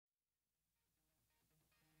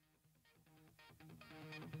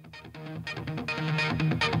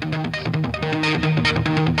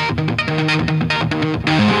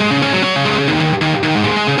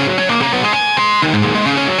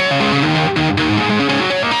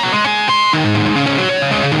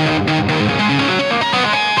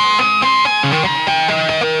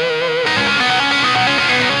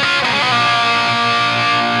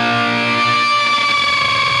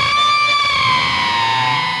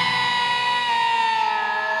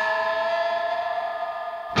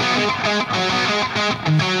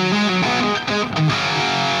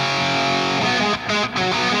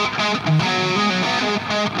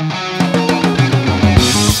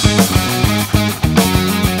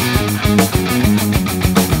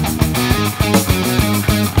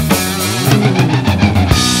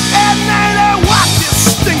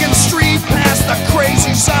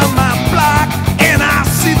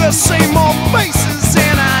Same old faces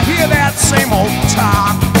and I hear that same old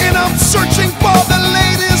talk, and I'm searching for the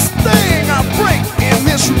latest thing I break in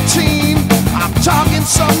this routine. I'm talking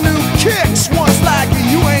some new kicks, ones like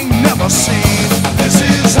you ain't never seen. This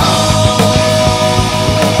is home.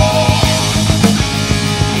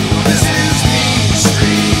 This is Mean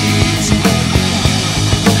Street.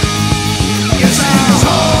 This is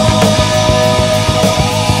home.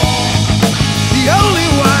 The only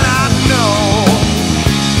one I know.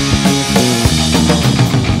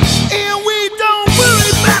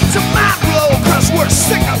 We're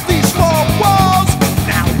sick of these four walls.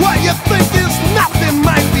 Now what you think is nothing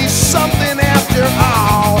might be something after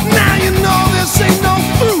all. Now you know this ain't no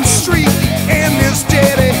through street, the end is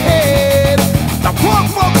dead ahead. The poor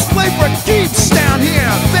folks play for keeps down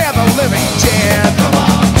here, they're the living dead. Come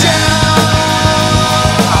on down,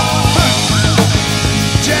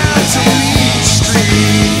 down to Mean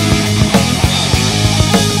Street.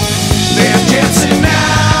 They're dancing now.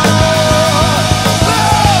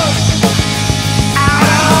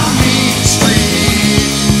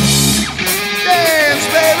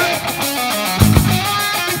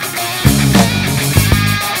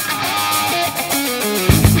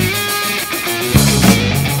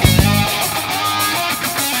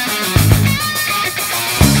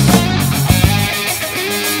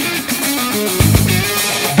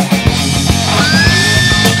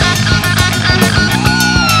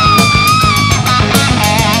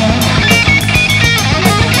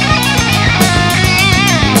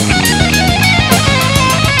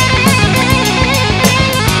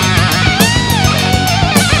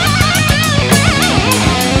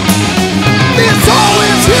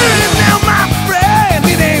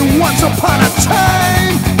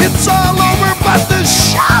 It's all over but the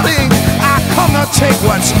shouting, I come to take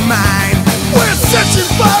what's mine. We're searching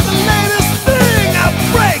for the latest thing I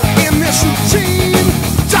break in this routine.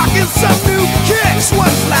 Talking some new kicks,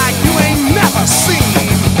 ones like you ain't never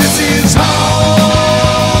seen. This is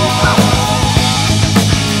home.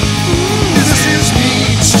 This is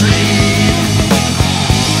Mean Street.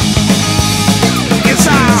 It's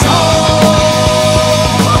our home.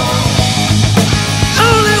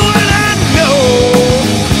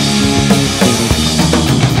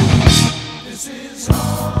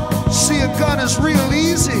 Is real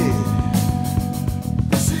easy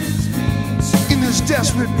in this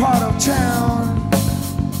desperate part of town.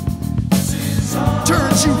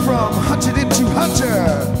 Turns you from hunted into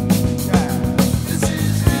hunter.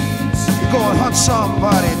 You go and hunt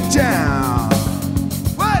somebody down.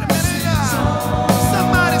 Wait a minute now.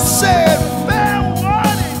 Somebody say